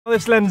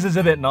This lens is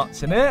a bit nuts,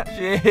 isn't it?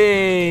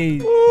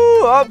 Jeez.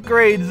 Ooh,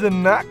 upgrades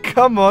and that.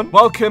 Come on.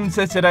 Welcome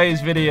to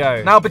today's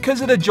video. Now,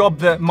 because of the job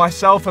that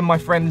myself and my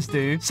friends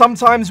do,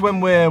 sometimes when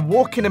we're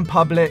walking in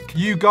public,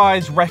 you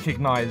guys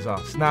recognize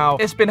us. Now,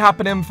 it's been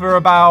happening for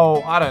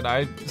about, I don't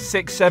know,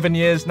 6-7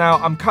 years now.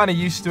 I'm kind of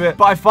used to it,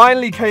 but I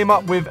finally came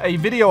up with a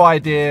video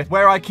idea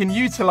where I can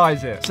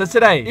utilize it. So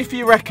today, if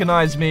you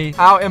recognize me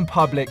out in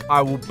public,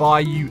 I will buy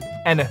you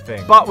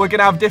anything. But we're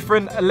gonna have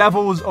different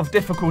levels of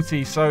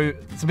difficulty. So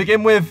to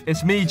begin with,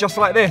 it's me just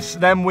like this.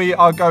 Then we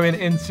are going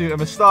into a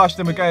moustache.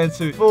 Then we're going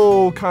to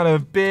full kind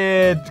of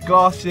beard,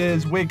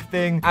 glasses, wig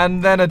thing,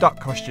 and then a duck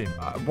costume.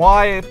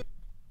 Why?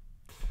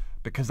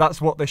 Because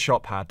that's what this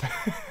shop had.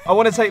 I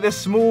want to take this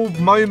small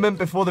moment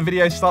before the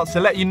video starts to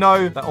let you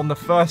know that on the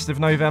 1st of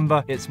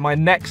November, it's my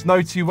next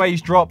No Two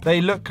Ways drop.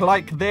 They look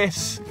like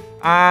this.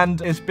 And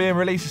it's being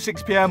released at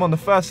 6 PM on the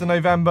 1st of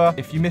November.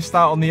 If you missed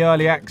out on the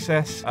early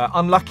access,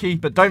 unlucky,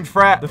 but don't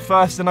fret. The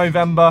 1st of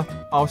November,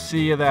 I'll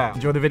see you there.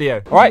 Enjoy the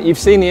video. All right, you've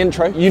seen the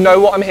intro. You know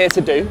what I'm here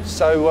to do.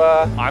 So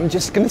I'm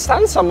just gonna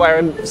stand somewhere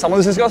and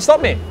someone's just gonna stop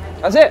me.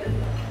 That's it.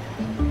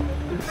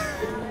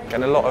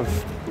 Getting a lot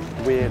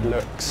of weird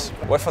looks.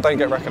 What if I don't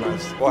get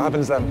recognized? What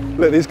happens then?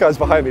 Look, these guys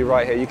behind me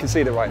right here, you can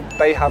see them, right?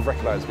 They have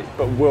recognized me,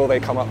 but will they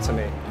come up to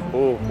me?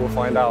 Oh, we'll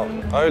find out.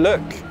 Oh,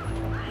 look.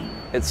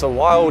 It's a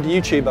wild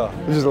YouTuber.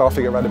 I'm just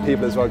laughing at random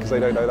people as well because they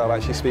don't know that I'm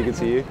actually speaking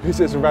to you. Who's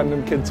this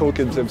random kid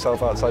talking to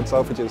himself outside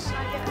Selfridges?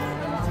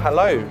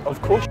 Hello,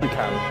 of course you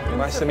can.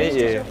 Nice to meet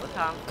you.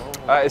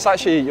 It's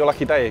actually your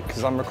lucky day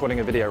because I'm recording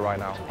a video right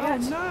now. Oh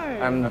no.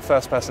 And the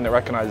first person that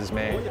recognises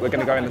me, we're going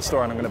to go in the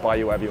store and I'm going to buy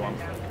you whatever you want.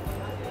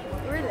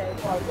 Really?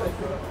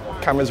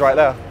 Camera's right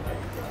there.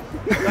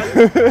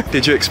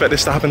 Did you expect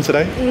this to happen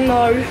today?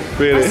 No.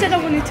 Really? I said I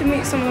wanted to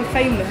meet someone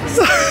famous.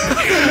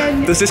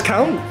 Does this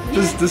count?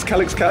 Yeah. Does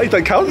Callux count? You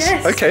don't count?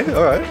 Yes. Okay,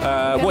 all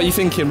right. What are you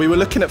thinking? We were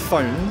looking at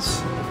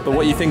phones, but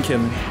what are you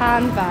thinking?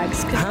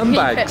 Handbags.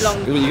 Handbags? Long.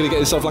 Are you going to get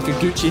yourself like a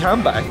Gucci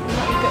handbag?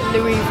 Got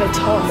Louis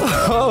Vuitton.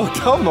 Oh,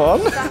 come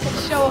on. I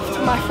could show off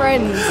to my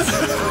friends.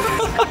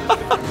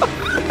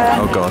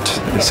 Oh God,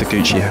 it's a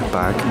Gucci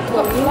bag.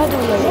 Got blood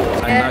on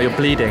it. And now you're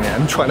bleeding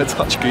and trying to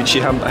touch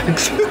Gucci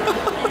handbags.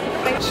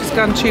 She's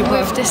gone cheaper.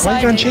 Why are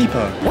you going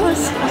cheaper?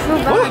 Yes, I feel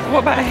bad.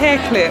 What about a hair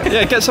clip?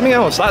 Yeah, get something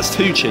else. That's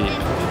too cheap.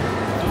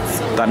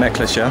 That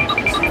necklace, yeah?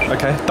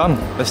 Okay, done.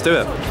 Let's do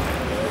it.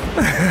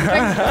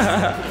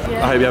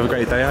 I hope you have a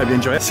great day. I hope you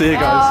enjoy it. See you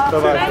guys.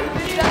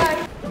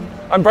 Bye-bye.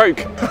 I'm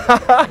broke.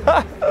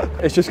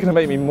 It's just gonna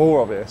make me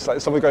more obvious.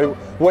 Like someone go,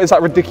 what is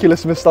that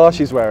ridiculous moustache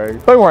he's wearing?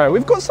 Don't worry,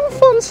 we've got some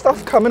fun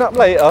stuff coming up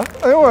later.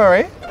 Don't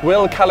worry.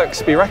 Will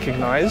Callux be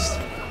recognised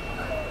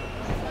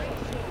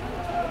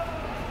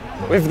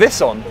with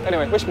this on?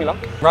 Anyway, wish me luck.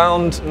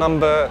 Round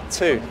number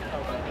 2.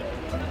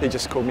 He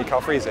just called me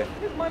Calfreezy.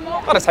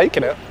 I'd have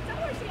taken it.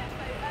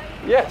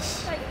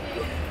 Yes.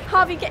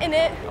 Harvey, get in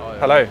it.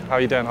 Hello, how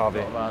are you doing,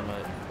 Harvey? Not bad,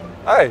 mate.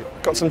 Hey,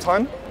 got some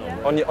time?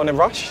 Yeah. On a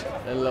rush?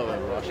 A little bit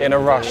rushed. In a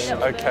rush,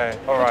 okay,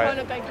 all We're right. trying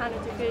to go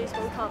Canada Goose,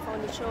 but we can't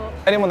find the shop.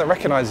 Anyone that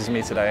recognises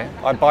me today,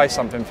 I buy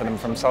something for them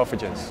from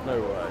Selfridges. No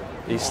way.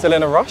 Are you still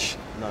in a rush?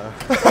 No.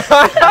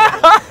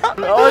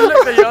 I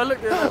looked at you, I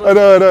looked at you. I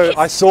know.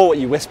 I saw what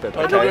you whispered,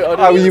 okay? I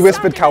Oh, you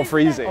whispered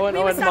Calfreezy. I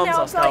went to mum's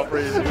house,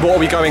 Calfreezy. What are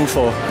we going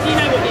for? You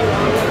know what you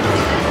want.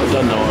 I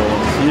don't know what I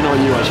want. You know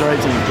what you want. Should I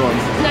take you on?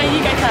 No, you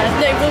go first.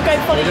 No, we'll go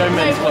follow. We'll go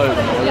men's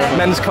clothing. Yeah.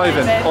 Men's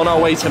clothing. On our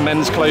way to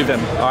men's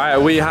clothing. All right,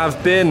 we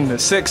have been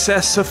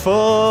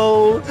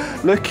successful.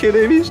 Look at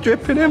him, he's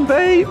dripping in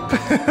vape.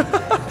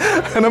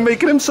 And I'm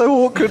making him so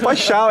awkward by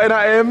shouting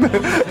at him.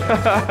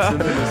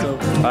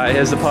 All right,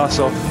 here's the pass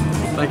off.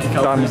 Thank you,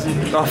 Done.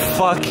 Calfreezy. Oh,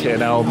 fucking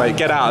hell, mate.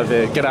 Get out of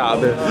here. Get out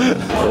of here.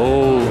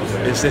 Oh,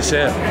 is this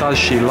it? Does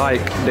she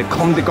like the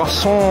Comme des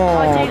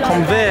Garçons,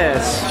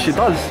 Converse? She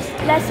does.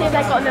 Let's see if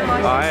they got them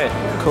on. Alright,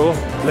 cool.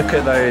 Look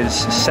at those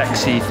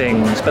sexy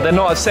things. But they're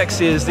not as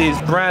sexy as these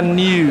brand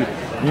new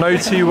No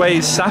Two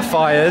Ways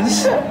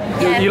sapphires.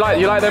 You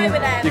like them?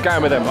 You're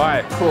going with them.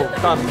 Alright, cool.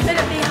 Done.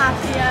 Couldn't be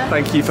happier.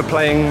 Thank you for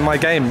playing my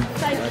game.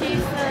 Thank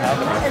you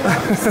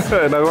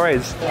for No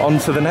worries. On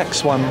to the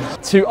next one.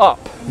 To up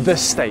the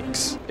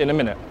stakes in a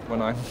minute when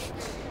I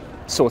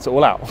sort it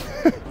all out.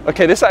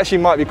 Okay, this actually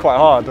might be quite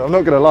hard, I'm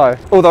not gonna lie.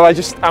 Although I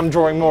just am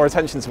drawing more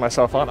attention to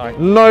myself, aren't I?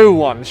 No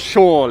one,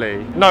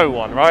 surely. No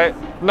one, right?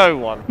 No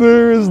one.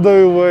 There is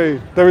no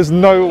way. There is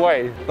no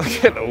way.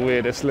 Look at the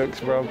weirdest looks,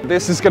 bro.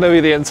 This is gonna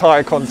be the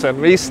entire content.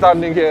 Me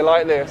standing here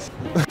like this.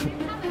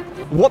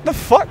 What the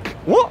fuck?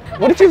 What?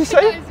 What did you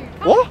say?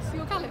 What?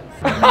 Your Callux.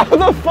 How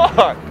the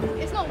fuck?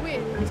 It's not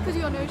weird, it's because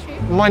your nose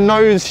shape. My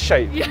nose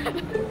shape. Yeah.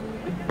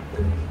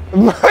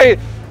 My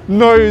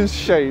nose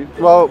shape.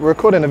 Well, we're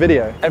recording a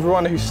video.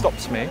 Everyone who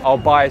stops me, I'll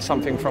buy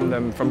something from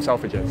them from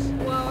Selfridges.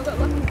 Well, I got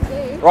lucky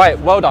today. Right,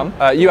 well done.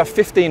 You have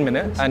 15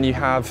 minutes and you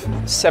have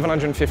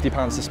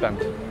 £750 to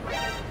spend.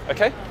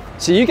 Okay?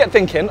 So you get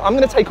thinking, I'm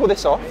gonna take all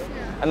this off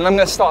and then I'm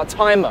gonna start a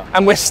timer.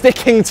 And we're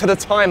sticking to the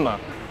timer.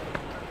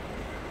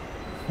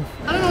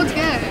 I don't know what to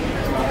get.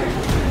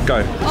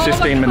 Go.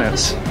 15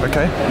 minutes.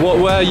 Okay. What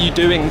were you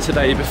doing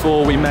today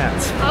before we met?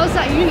 I was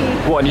at uni.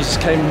 What, and you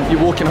just came, you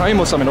walking home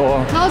or something, or?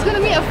 I was gonna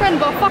meet a friend,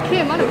 but fuck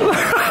him, I don't know.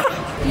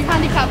 You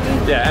handicapped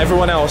me. Yeah,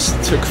 everyone else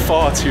took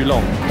far too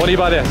long. What do you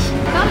buy this?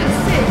 That looks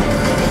sick.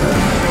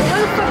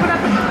 Why the fuck would I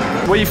put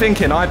that? What are you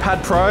thinking,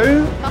 iPad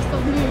Pro? That's the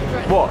move,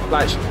 right? What,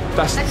 like,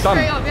 that's Like done?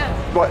 straight up,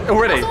 yeah. What,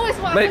 already? That's always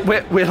what I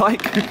Mate, we're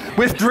like,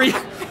 we're 3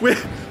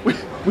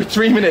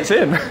 minutes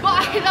in. But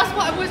that's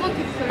what I've always wanted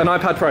to do. An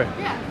iPad Pro?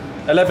 Yeah.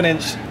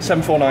 11-inch,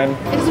 749.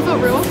 It doesn't feel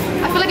real.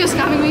 I feel like you're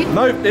scamming me.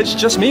 No, it's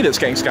just me that's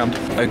getting scammed.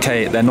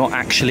 Okay, they're not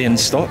actually in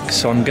stock,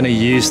 so I'm gonna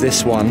use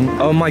this one.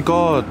 Oh my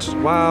God,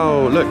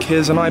 wow, look,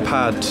 here's an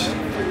iPad.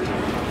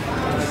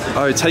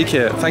 Oh, take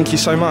it, thank you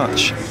so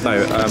much.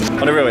 No,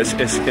 on the real, it's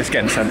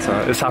getting sent to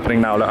her. It's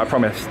happening now, look, I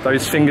promise.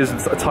 Those fingers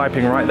that are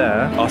typing right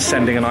there are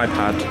sending an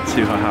iPad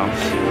to her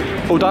house.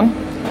 All done?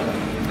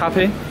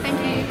 Happy? Thank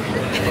you.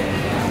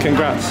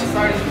 Congrats.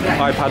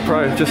 iPad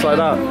Pro, just like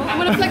that. I'm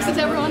gonna flex it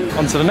to everyone.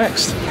 On to the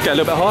next. Get a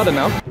little bit harder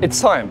now. It's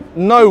time.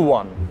 No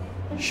one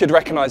should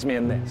recognize me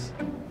in this.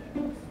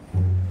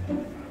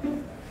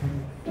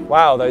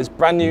 Wow, those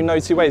brand new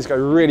notwoways go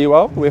really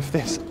well with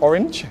this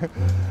orange.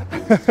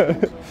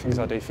 Things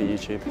I do for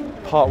YouTube.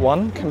 Part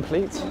 1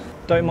 complete.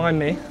 Don't mind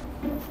me.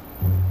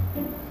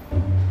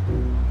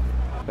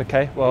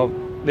 Okay, well,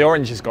 the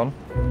orange is gone.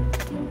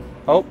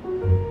 Oh,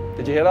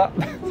 did you hear that?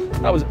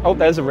 That was, oh,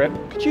 there's a rip.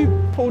 Could you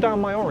pull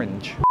down my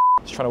orange?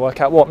 Just trying to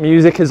work out what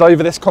music is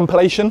over this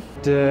compilation.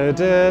 Da,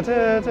 da,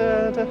 da,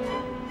 da, da,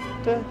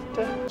 da,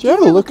 da. Do you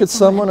ever look at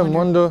someone and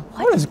wonder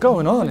what is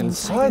going on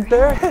inside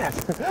their head?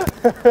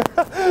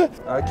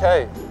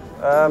 Okay,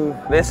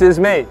 this is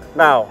me.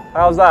 Now,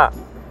 how's that?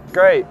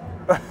 Great.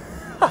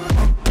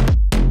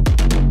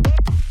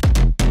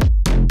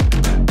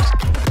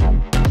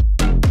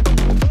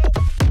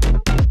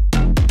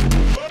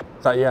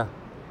 Is that yeah?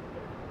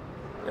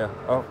 Yeah,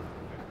 oh.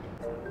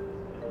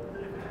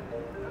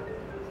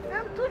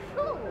 I'm too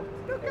short.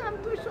 Look, I'm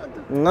too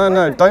short.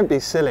 No, don't be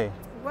silly.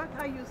 What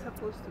are you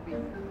supposed to be?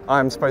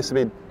 I'm supposed to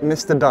be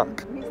Mr.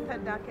 Duck.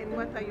 Mr. Duck, and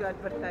what are you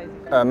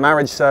advertising?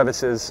 Marriage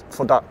services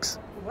for ducks.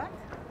 What?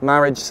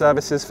 Marriage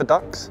services for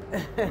ducks?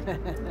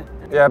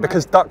 Yeah,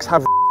 because ducks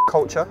have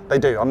culture. They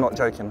do, I'm not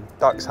joking.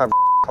 Ducks have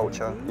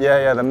culture.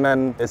 Yeah, the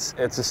men, it's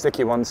a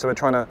sticky one, so we're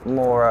trying to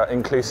more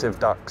inclusive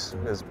ducks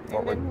is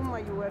what And then whom are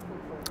you working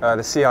for?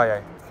 the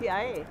CIA.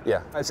 CIA?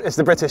 Yeah, it's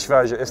the British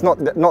version. It's not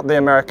the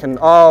American.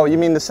 Oh, you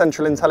mean the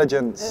Central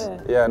Intelligence?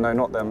 Yeah, no,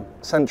 not them.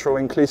 Central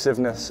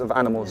inclusiveness of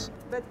animals.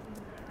 But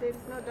there's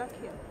no duck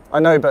here. I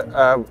know, but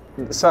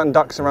certain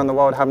ducks around the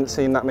world haven't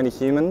seen that many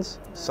humans,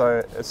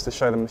 so it's to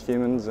show them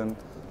humans. And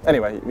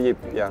anyway,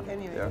 yeah.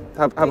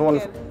 Have a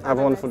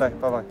wonderful day.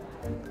 Bye bye.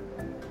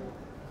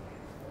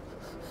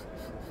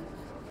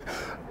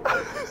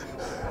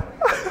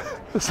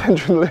 The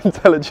Central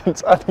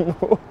Intelligence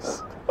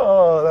animals.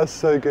 Oh, that's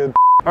so good.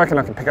 I reckon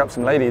I can pick up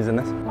some ladies in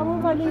this.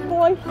 I'm a new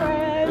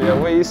boyfriend. Yeah,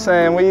 what are you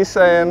saying? What are you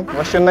saying?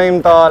 What's your name,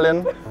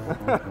 darling? Wait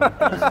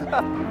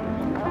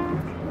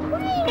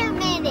a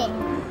minute.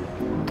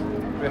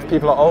 If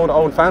people are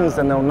old fans,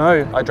 then they'll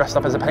know I dressed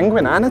up as a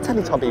penguin and a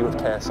Teletubby with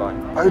KSI.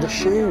 Oh, the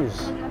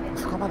shoes. I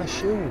forgot about the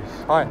shoes.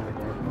 Hi.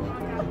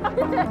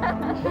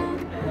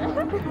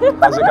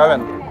 How's it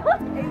going?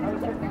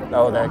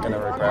 Oh, they're gonna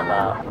regret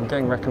that. I'm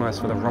getting recognised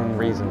for the wrong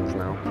reasons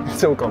now.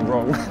 It's all gone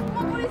wrong.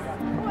 What is it?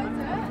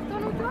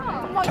 Donald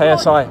Trump.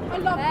 KSI. I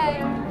love it.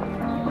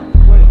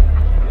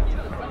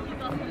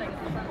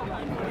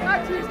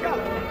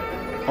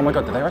 Oh my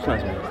God, did they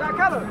recognise me? Is that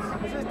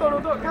Callux? Is this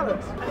Donald Duck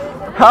Callux?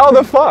 How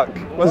the fuck?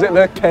 Was it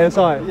the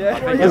KSI? Yeah.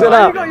 Was it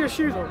that? You got your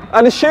shoes on.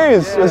 And the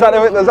shoes? Yeah. Was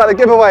that the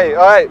giveaway?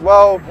 All right,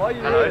 well,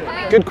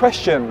 Hello. good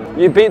question.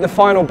 You beat the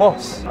final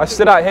boss. I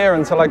stood out here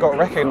until I got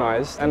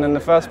recognised, and then the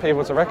first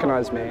people to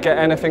recognise me get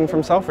anything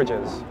from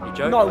Selfridges.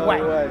 No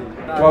way.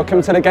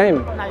 Welcome to the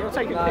game. Nah, you're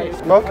taking a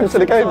piss. Welcome to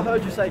the I game.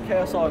 heard you say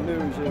KSI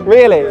News.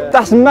 Really? Yeah.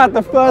 That's mad,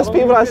 the first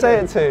people I say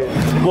it to.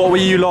 What were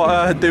you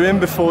lot doing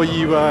before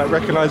you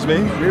recognised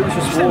me? We were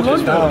just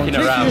walking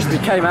around. We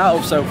came out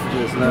of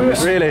Selfridges and then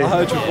Really? I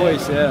heard your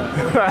voice, yeah.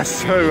 That's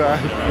so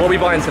What are we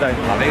buying today?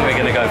 I think we're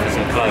going to go for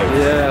some clothes.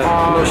 Yeah,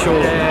 I'm not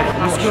sure.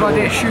 That's a good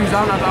idea. Shoes,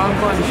 I'm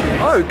buying shoes.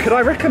 Oh, could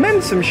I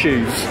recommend some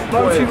shoes?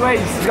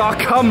 Notwoways. Oh,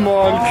 come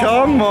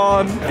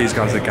on. These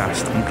guys are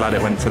gassed. I'm glad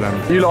it went to them.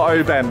 You lot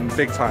owe Ben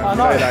big time. I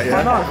know, that, yeah?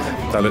 I know.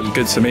 That looked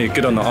good to me.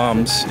 Good on the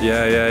arms.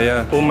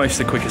 Yeah. Almost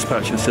the quickest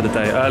purchase of the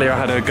day. Earlier I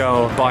had a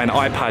girl buy an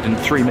iPad in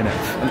 3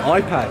 minutes. An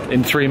iPad?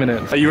 In 3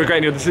 minutes. Are you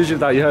regretting your decision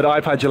that you heard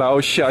iPad? You're like,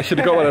 oh shit, I should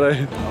have got one of those.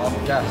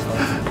 I'm gassed.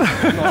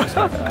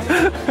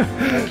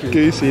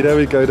 Goosey, there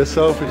we go. The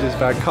Selfridges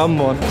bag. Come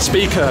on.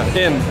 Speaker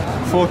in.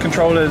 4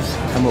 controllers.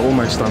 And we're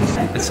almost done.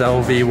 It's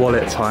LV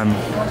wallet time.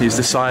 He's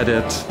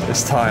decided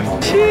it's time.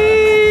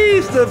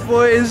 Jeez, the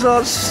boys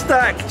are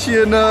stacked,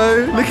 you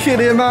know. Look at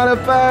the amount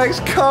of bags.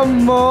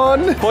 Come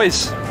on.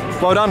 Boys,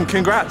 well done.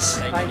 Congrats.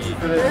 Thank you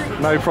for this.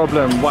 No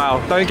problem.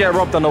 Wow. Don't get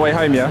robbed on the way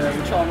home, yeah? Yeah,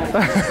 we try not to.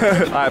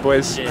 All right,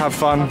 boys. Have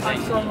fun.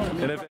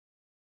 In a bit.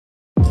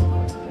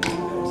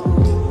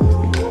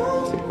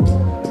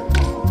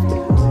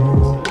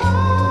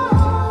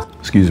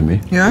 Excuse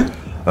me. Yeah?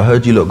 I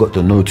heard you lot got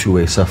the no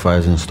two-way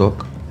sapphires in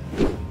stock.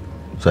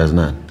 Size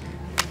 9.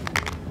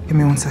 Give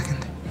me 1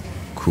 second.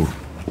 Cool.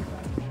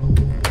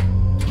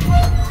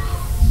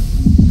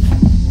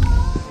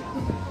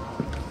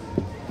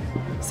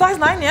 Size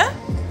 9, yeah?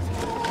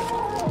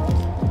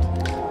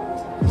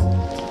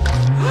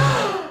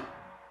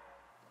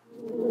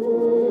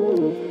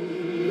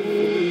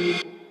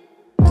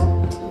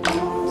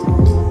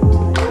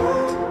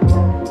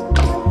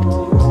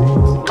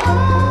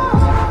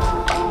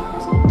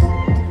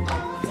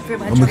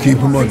 I'm gonna keep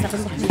them on.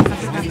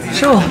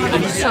 Sure.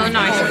 So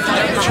nice.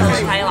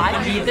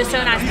 They're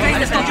so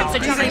nice. So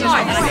chocolate.